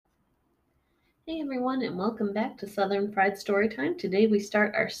Hey everyone, and welcome back to Southern Fried Storytime. Today we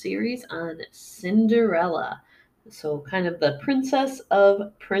start our series on Cinderella. So, kind of the princess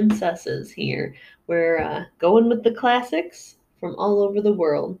of princesses here. We're going with the classics from all over the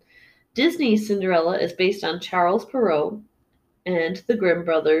world. Disney's Cinderella is based on Charles Perrault and the Grimm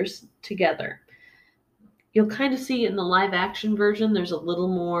brothers together. You'll kind of see in the live action version, there's a little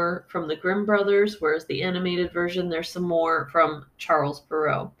more from the Grimm brothers, whereas the animated version, there's some more from Charles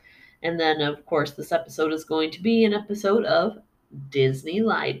Perrault. And then, of course, this episode is going to be an episode of Disney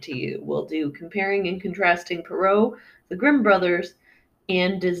Lied to You. We'll do comparing and contrasting Perrault, the Grimm brothers,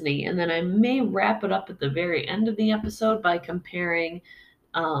 and Disney. And then I may wrap it up at the very end of the episode by comparing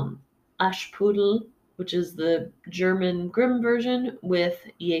Aschputtel, which is the German Grimm version, with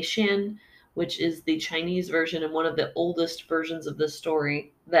Yeshan, which is the Chinese version and one of the oldest versions of this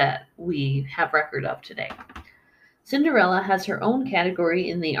story that we have record of today. Cinderella has her own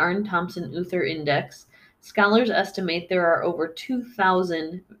category in the Arne Thompson Uther Index. Scholars estimate there are over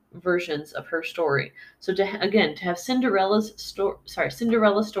 2,000 versions of her story. So to have Cinderella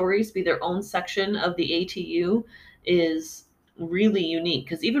stories be their own section of the ATU is really unique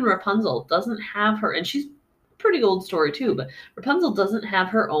because even Rapunzel doesn't have her, and she's a pretty old story too, but Rapunzel doesn't have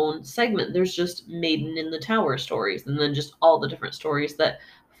her own segment. There's just Maiden in the Tower stories, and then just all the different stories that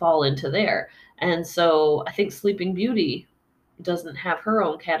fall into there. And so I think Sleeping Beauty doesn't have her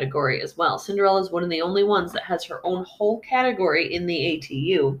own category as well. Cinderella is one of the only ones that has her own whole category in the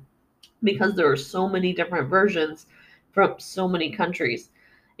ATU because there are so many different versions from so many countries.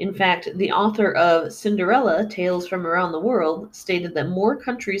 In fact, the author of Cinderella, Tales from Around the World, stated that more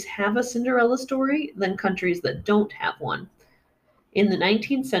countries have a Cinderella story than countries that don't have one. In the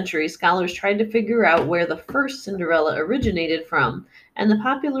 19th century, scholars tried to figure out where the first Cinderella originated from, and the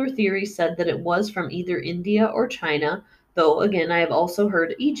popular theory said that it was from either India or China, though again I have also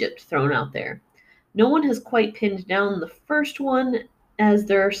heard Egypt thrown out there. No one has quite pinned down the first one, as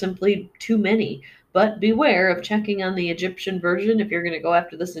there are simply too many. But beware of checking on the Egyptian version if you're going to go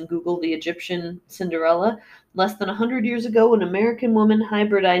after this and Google the Egyptian Cinderella. Less than 100 years ago, an American woman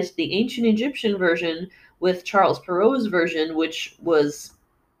hybridized the ancient Egyptian version with Charles Perrault's version, which was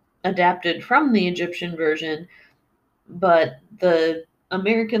adapted from the Egyptian version, but the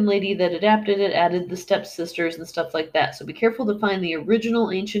American lady that adapted it added the stepsisters and stuff like that. So be careful to find the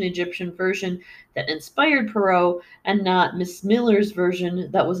original ancient Egyptian version that inspired Perrault and not Miss Miller's version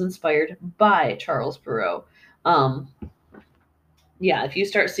that was inspired by Charles Perrault. Yeah, if you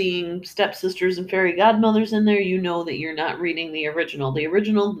start seeing stepsisters and fairy godmothers in there, you know that you're not reading the original. The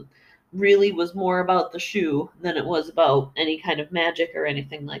original really was more about the shoe than it was about any kind of magic or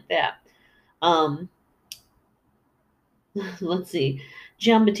anything like that. Let's see.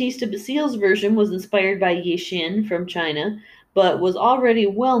 Giambattista Basile's version was inspired by Yixin from China, but was already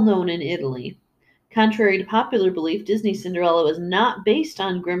well known in Italy. Contrary to popular belief, Disney's Cinderella was not based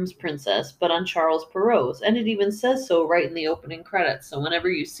on Grimm's Princess, but on Charles Perrault's, and it even says so right in the opening credits. So whenever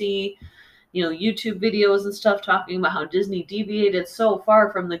you see, YouTube videos and stuff talking about how Disney deviated so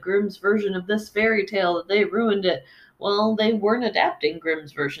far from the Grimm's version of this fairy tale that they ruined it, well, they weren't adapting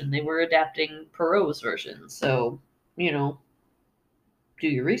Grimm's version. They were adapting Perrault's version. So, do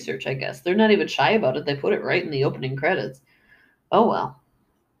your research, I guess. They're not even shy about it. They put it right in the opening credits. Oh, well.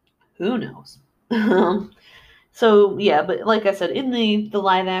 Who knows? So yeah, but like I said, in the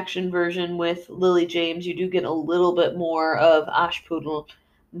live action version with Lily James, you do get a little bit more of Aschputtel,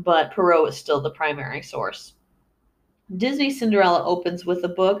 but Perrault is still the primary source. Disney's Cinderella opens with a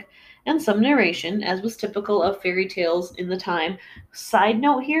book and some narration, as was typical of fairy tales in the time. Side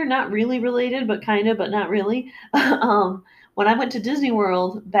note here, not really related, but kind of, but not really. When I went to Disney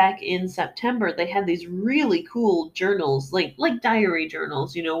World back in September, they had these really cool journals, like diary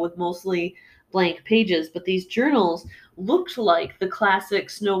journals, with mostly blank pages, but these journals looked like the classic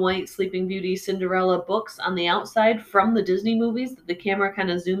Snow White, Sleeping Beauty, Cinderella books on the outside from the Disney movies that the camera kind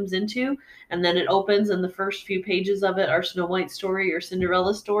of zooms into, and then it opens and the first few pages of it are Snow White's story or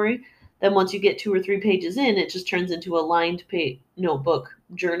Cinderella's story. Then once you get 2 or 3 pages in, it just turns into a lined notebook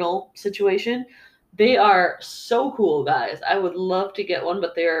journal situation. They are so cool, guys. I would love to get one,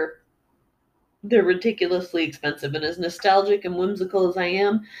 but they're ridiculously expensive. And as nostalgic and whimsical as I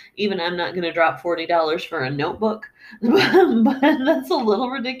am, even I'm not going to drop $40 for a notebook. But that's a little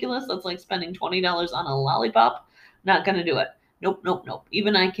ridiculous. That's like spending $20 on a lollipop. Not going to do it. Nope, nope, nope.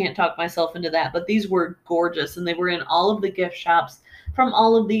 Even I can't talk myself into that. But these were gorgeous, and they were in all of the gift shops from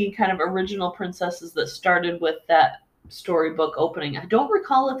all of the kind of original princesses that started with that storybook opening. I don't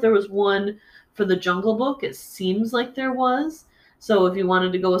recall if there was one for the Jungle Book. It seems like there was. So if you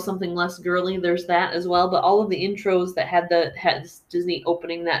wanted to go with something less girly, there's that as well. But all of the intros that had Disney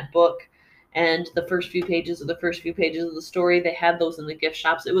opening that book and the first few pages of the story, they had those in the gift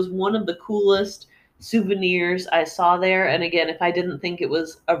shops. It was one of the coolest souvenirs I saw there. And again, if I didn't think it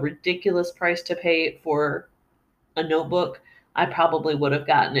was a ridiculous price to pay for a notebook, I probably would have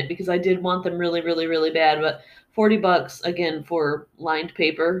gotten it because I did want them really, really, really bad. But $40 again for lined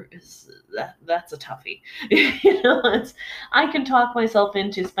paper that's a toughie. I can talk myself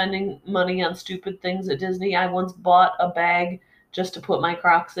into spending money on stupid things at Disney. I once bought a bag just to put my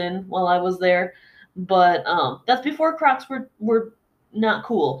Crocs in while I was there, but that's before Crocs were not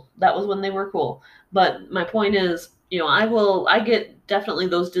cool. That was when they were cool. But my point is, I get definitely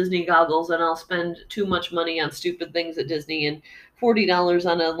those Disney goggles and I'll spend too much money on stupid things at Disney, and $40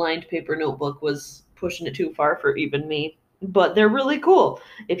 on a lined paper notebook was pushing it too far for even me. But they're really cool.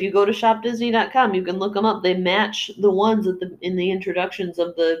 If you go to shopdisney.com, you can look them up. They match the ones in the introductions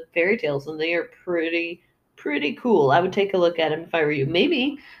of the fairy tales, and they are pretty cool. I would take a look at them if I were you.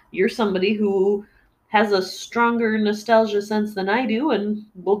 Maybe you're somebody who has a stronger nostalgia sense than I do, and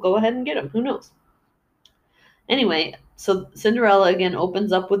we'll go ahead and get them. Who knows? Anyway, so Cinderella again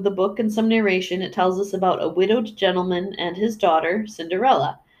opens up with the book and some narration. It tells us about a widowed gentleman and his daughter,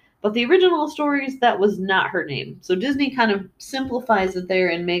 Cinderella. But the original stories, that was not her name. So Disney kind of simplifies it there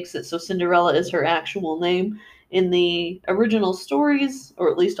and makes it so Cinderella is her actual name. In the original stories,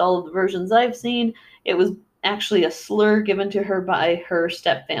 or at least all of the versions I've seen, it was actually a slur given to her by her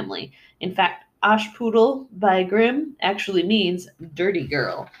stepfamily. In fact, Ashpudel by Grimm actually means dirty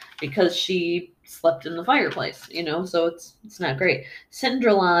girl because she slept in the fireplace, so it's not great.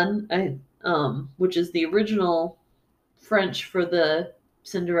 Cinderella, which is the original French for the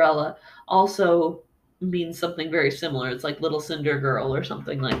Cinderella, also means something very similar. It's like little cinder girl or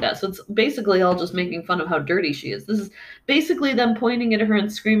something like that. So it's basically all just making fun of how dirty she is. This is basically them pointing at her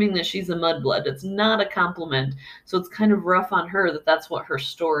and screaming that she's a mudblood. It's not a compliment. So it's kind of rough on her that that's what her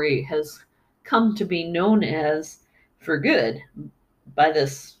story has come to be known as for good by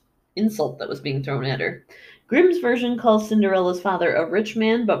this insult that was being thrown at her. Grimm's version calls Cinderella's father a rich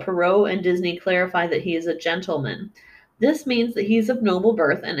man, but Perrault and Disney clarify that he is a gentleman. This means that he is of noble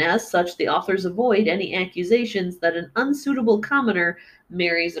birth, and as such, the authors avoid any accusations that an unsuitable commoner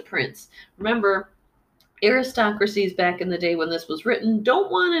marries a prince. Remember, aristocracies back in the day when this was written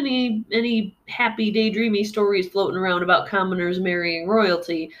don't want any happy daydreamy stories floating around about commoners marrying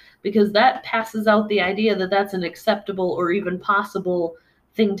royalty, because that passes out the idea that that's an acceptable or even possible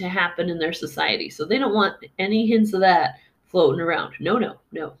thing to happen in their society. So they don't want any hints of that floating around. No.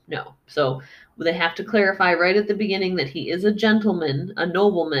 So they have to clarify right at the beginning that he is a gentleman, a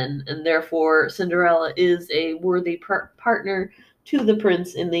nobleman, and therefore Cinderella is a worthy partner to the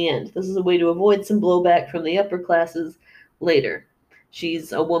prince in the end. This is a way to avoid some blowback from the upper classes later.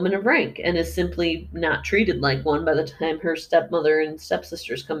 She's a woman of rank and is simply not treated like one by the time her stepmother and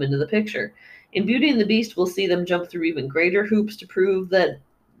stepsisters come into the picture. In Beauty and the Beast, we'll see them jump through even greater hoops to prove that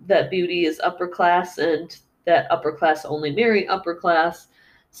Beauty is upper class and that upper class only marry upper class.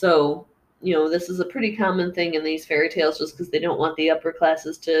 So, this is a pretty common thing in these fairy tales just because they don't want the upper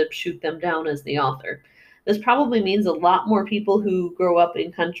classes to shoot them down as the author. This probably means a lot more people who grow up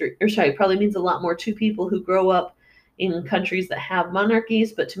in probably means a lot more to people who grow up in countries that have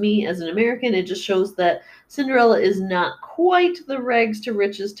monarchies, but to me as an American, it just shows that Cinderella is not quite the rags to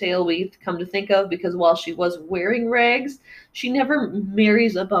riches tale we come to think of, because while she was wearing rags, she never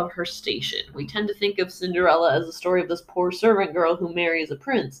marries above her station. We tend to think of Cinderella as a story of this poor servant girl who marries a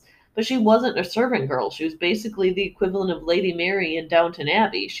prince, but she wasn't a servant girl. She was basically the equivalent of Lady Mary in Downton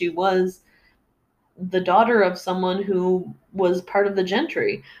Abbey. She was the daughter of someone who was part of the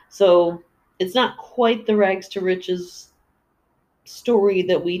gentry. So it's not quite the rags to riches story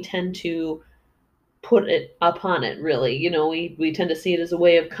that we tend to put it upon it, really. We tend to see it as a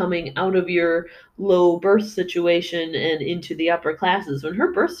way of coming out of your low birth situation and into the upper classes, when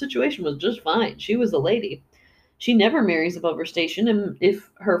her birth situation was just fine. She was a lady. She never marries above her station, and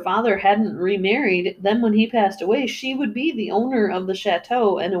if her father hadn't remarried, then when he passed away, she would be the owner of the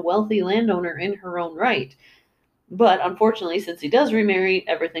chateau and a wealthy landowner in her own right. But unfortunately, since he does remarry,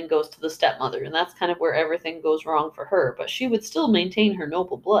 everything goes to the stepmother, and that's kind of where everything goes wrong for her. But she would still maintain her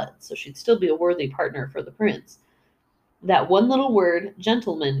noble blood, so she'd still be a worthy partner for the prince. That one little word,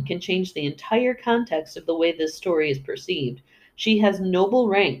 gentleman, can change the entire context of the way this story is perceived. She has noble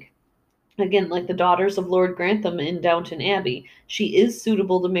rank. Again, like the daughters of Lord Grantham in Downton Abbey, she is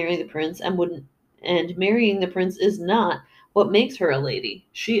suitable to marry the prince, and marrying the prince is not what makes her a lady.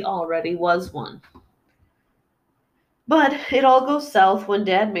 She already was one. But it all goes south when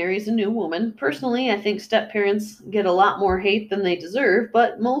Dad marries a new woman. Personally, I think step-parents get a lot more hate than they deserve,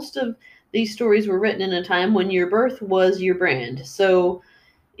 but most of these stories were written in a time when your birth was your brand. So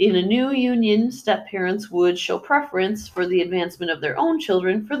In a new union, step-parents would show preference for the advancement of their own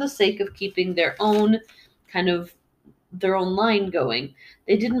children for the sake of keeping kind of their own line going.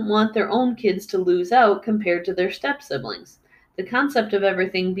 They didn't want their own kids to lose out compared to their step siblings. The concept of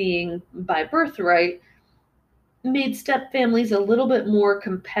everything being by birthright made step families a little bit more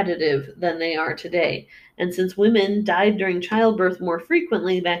competitive than they are today. And since women died during childbirth more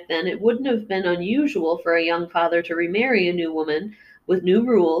frequently back then, it wouldn't have been unusual for a young father to remarry a new woman with new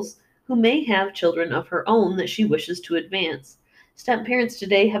rules who may have children of her own that she wishes to advance. Step parents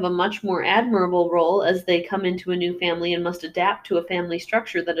today have a much more admirable role as they come into a new family and must adapt to a family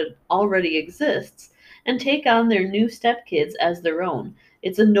structure that already exists and take on their new stepkids as their own.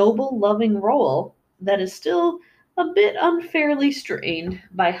 It's a noble, loving role that is still a bit unfairly strained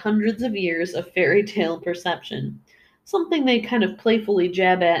by hundreds of years of fairy tale perception. Something they kind of playfully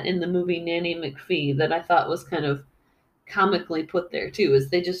jab at in the movie Nanny McPhee that I thought was kind of comically put there too, is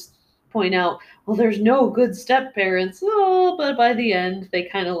they just point out, well, there's no good step parents, oh, but by the end they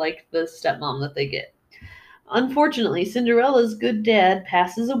kind of like the stepmom that they get. Unfortunately, Cinderella's good dad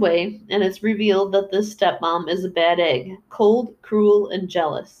passes away, and it's revealed that this stepmom is a bad egg, cold, cruel, and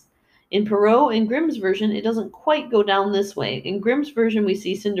jealous. In Perrault and Grimm's version, it doesn't quite go down this way. In Grimm's version, we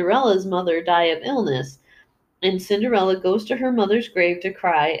see Cinderella's mother die of illness, and Cinderella goes to her mother's grave to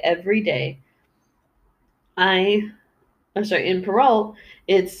cry every day. In Perrault,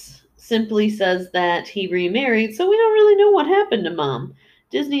 it simply says that he remarried, so we don't really know what happened to Mom.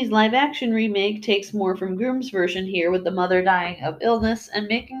 Disney's live-action remake takes more from Grimm's version here, with the mother dying of illness and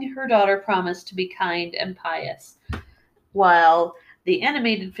making her daughter promise to be kind and pious, while the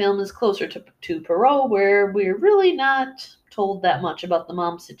animated film is closer to Perrault, where we're really not told that much about the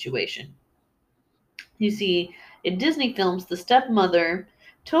mom situation. You see, in Disney films, the stepmother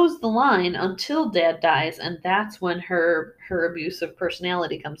toes the line until dad dies, and that's when her abusive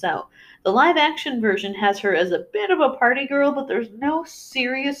personality comes out. The live action version has her as a bit of a party girl, but there's no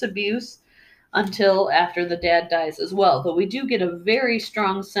serious abuse until after the dad dies as well. Though we do get a very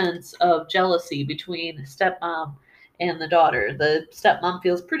strong sense of jealousy between stepmom and the daughter. The stepmom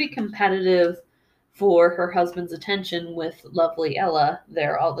feels pretty competitive for her husband's attention with lovely Ella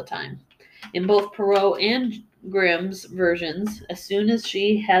there all the time. In both Perrault and Grimm's versions, as soon as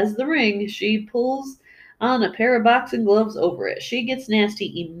she has the ring, she pulls on a pair of boxing gloves over it. She gets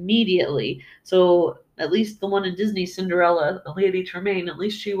nasty immediately. So at least the one in Disney, Cinderella, Lady Tremaine, at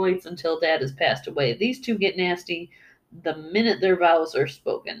least she waits until dad has passed away. These two get nasty the minute their vows are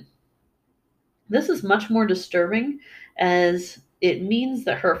spoken. This is much more disturbing, as it means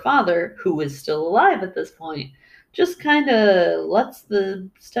that her father, who is still alive at this point, just kind of lets the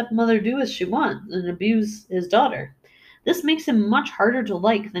stepmother do as she wants and abuse his daughter. This makes him much harder to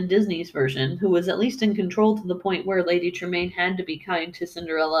like than Disney's version, who was at least in control to the point where Lady Tremaine had to be kind to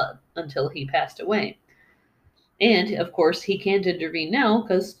Cinderella until he passed away. And, of course, he can't intervene now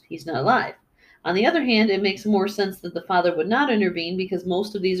because he's not alive. On the other hand, it makes more sense that the father would not intervene because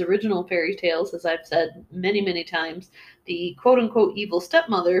most of these original fairy tales, as I've said many, many times, the quote-unquote evil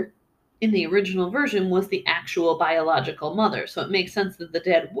stepmother in the original version was the actual biological mother. So it makes sense that the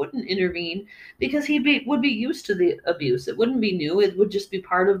dad wouldn't intervene because would be used to the abuse. It wouldn't be new. It would just be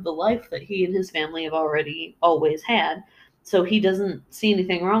part of the life that he and his family have already always had. So he doesn't see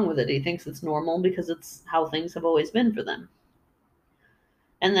anything wrong with it. He thinks it's normal because it's how things have always been for them.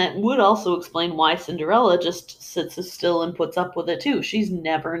 And that would also explain why Cinderella just sits still and puts up with it too. She's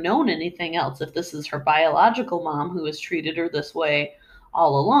never known anything else. If this is her biological mom who has treated her this way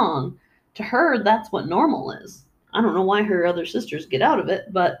all along, to her, that's what normal is. I don't know why her other sisters get out of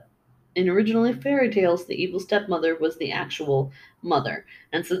it, but in originally fairy tales, the evil stepmother was the actual mother.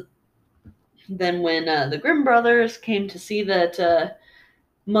 And so then when the Grimm brothers came to see that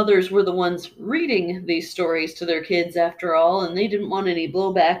mothers were the ones reading these stories to their kids after all, and they didn't want any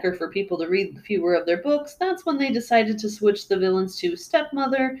blowback or for people to read fewer of their books, that's when they decided to switch the villains to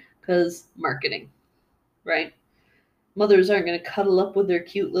stepmother, because marketing, right? Mothers aren't going to cuddle up with their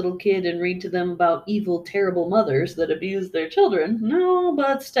cute little kid and read to them about evil, terrible mothers that abuse their children. No,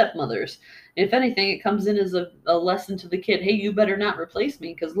 but stepmothers. If anything, it comes in as a lesson to the kid, hey, you better not replace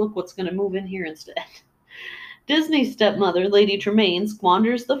me, because look what's going to move in here instead. Disney's stepmother, Lady Tremaine,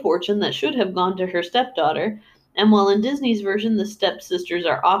 squanders the fortune that should have gone to her stepdaughter, and while in Disney's version the stepsisters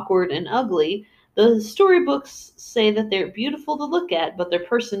are awkward and ugly, the storybooks say that they're beautiful to look at, but their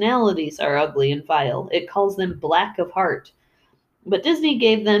personalities are ugly and vile. It calls them black of heart. But Disney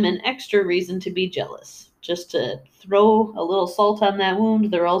gave them an extra reason to be jealous. Just to throw a little salt on that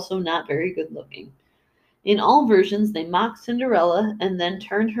wound, they're also not very good looking. In all versions, they mock Cinderella and then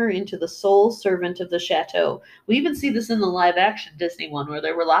turn her into the sole servant of the chateau. We even see this in the live action Disney one, where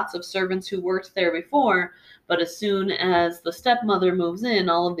there were lots of servants who worked there before, but as soon as the stepmother moves in,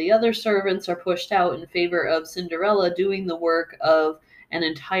 all of the other servants are pushed out in favor of Cinderella doing the work of an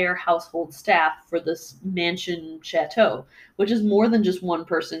entire household staff for this mansion chateau, which is more than just one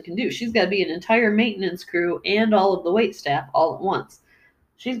person can do. She's got to be an entire maintenance crew and all of the wait staff all at once.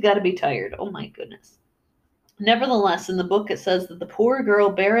 She's got to be tired. Oh my goodness. Nevertheless, in the book it says that the poor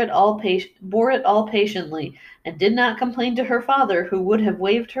girl bore it all patiently, and did not complain to her father, who would have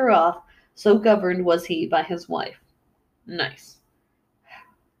waved her off, so governed was he by his wife. Nice.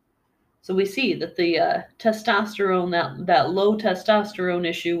 So we see that the testosterone, that low testosterone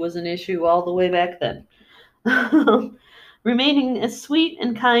issue was an issue all the way back then. Remaining as sweet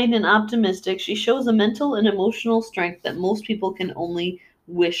and kind and optimistic, she shows a mental and emotional strength that most people can only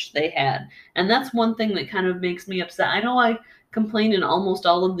wish they had. And that's one thing that kind of makes me upset. I know I complain in almost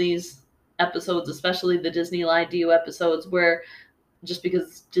all of these episodes, especially the Disney Lie to You episodes, where just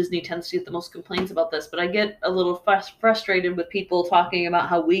because Disney tends to get the most complaints about this, but I get a little frustrated with people talking about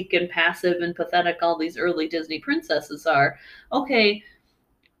how weak and passive and pathetic all these early Disney princesses are. Okay,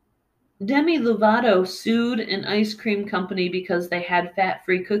 Demi Lovato sued an ice cream company because they had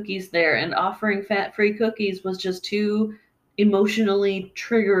fat-free cookies there, and offering fat-free cookies was just too emotionally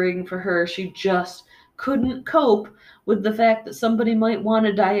triggering for her. She just couldn't cope with the fact that somebody might want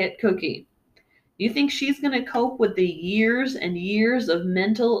a diet cookie. You think she's going to cope with the years and years of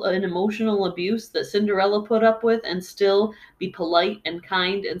mental and emotional abuse that Cinderella put up with and still be polite and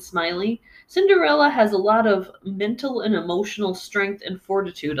kind and smiley? Cinderella has a lot of mental and emotional strength and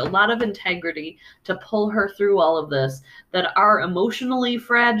fortitude, a lot of integrity to pull her through all of this, that our emotionally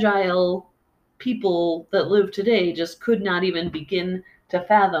fragile people that live today just could not even begin to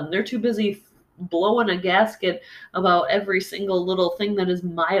fathom. They're too busy blowing a gasket about every single little thing that is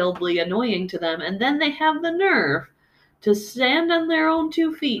mildly annoying to them, and then they have the nerve to stand on their own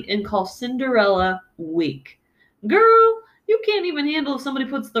 2 feet and call Cinderella weak. Girl, you can't even handle if somebody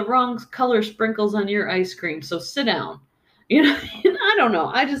puts the wrong color sprinkles on your ice cream, so sit down. You know, I don't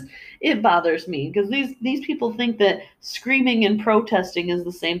know. It bothers me because these people think that screaming and protesting is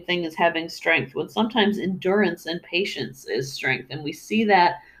the same thing as having strength, when sometimes endurance and patience is strength, and we see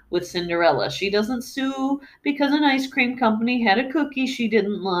that with Cinderella. She doesn't sue because an ice cream company had a cookie she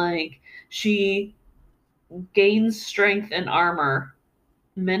didn't like. She gains strength and armor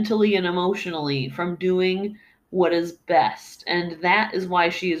mentally and emotionally from doing what is best. And that is why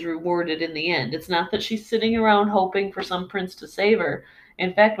she is rewarded in the end. It's not that she's sitting around hoping for some prince to save her.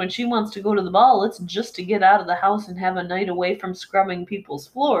 In fact, when she wants to go to the ball, it's just to get out of the house and have a night away from scrubbing people's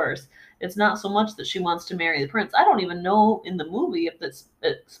floors. It's not so much that she wants to marry the prince. I don't even know in the movie if this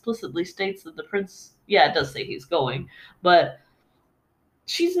explicitly states that the prince, yeah, it does say he's going, but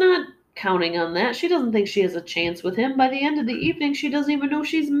she's not counting on that. She doesn't think she has a chance with him. By the end of the evening, she doesn't even know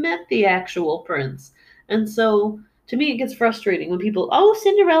she's met the actual prince. And so, to me, it gets frustrating when people, oh,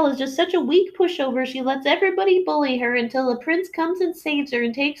 Cinderella's just such a weak pushover. She lets everybody bully her until the prince comes and saves her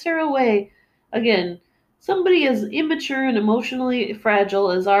and takes her away. Again, somebody as immature and emotionally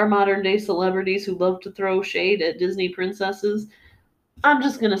fragile as our modern day celebrities who love to throw shade at Disney princesses, I'm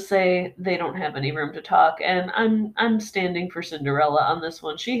just gonna say they don't have any room to talk, and I'm standing for Cinderella on this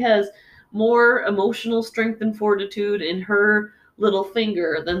one. She has more emotional strength and fortitude in her little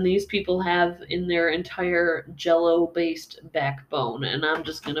finger than these people have in their entire jello-based backbone, and I'm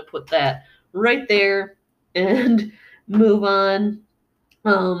just gonna put that right there and move on.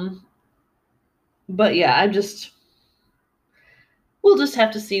 Um, but yeah, we'll just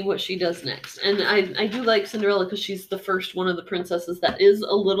have to see what she does next. And I do like Cinderella because she's the first one of the princesses that is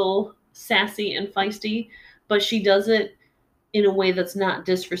a little sassy and feisty, but she does it in a way that's not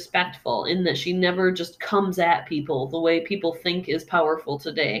disrespectful, in that she never just comes at people the way people think is powerful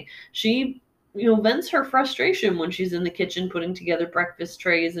today. She, vents her frustration when she's in the kitchen putting together breakfast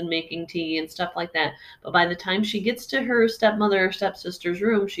trays and making tea and stuff like that. But by the time she gets to her stepmother or stepsister's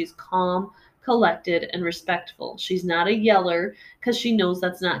room, she's calm, collected, and respectful. She's not a yeller because she knows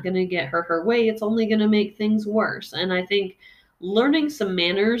that's not going to get her way. It's only going to make things worse. And I think learning some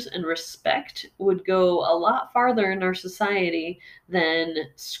manners and respect would go a lot farther in our society than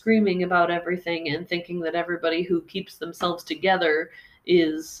screaming about everything and thinking that everybody who keeps themselves together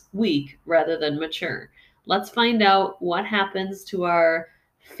is weak rather than mature. Let's find out what happens to our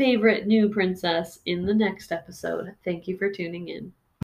favorite new princess in the next episode. Thank you for tuning in.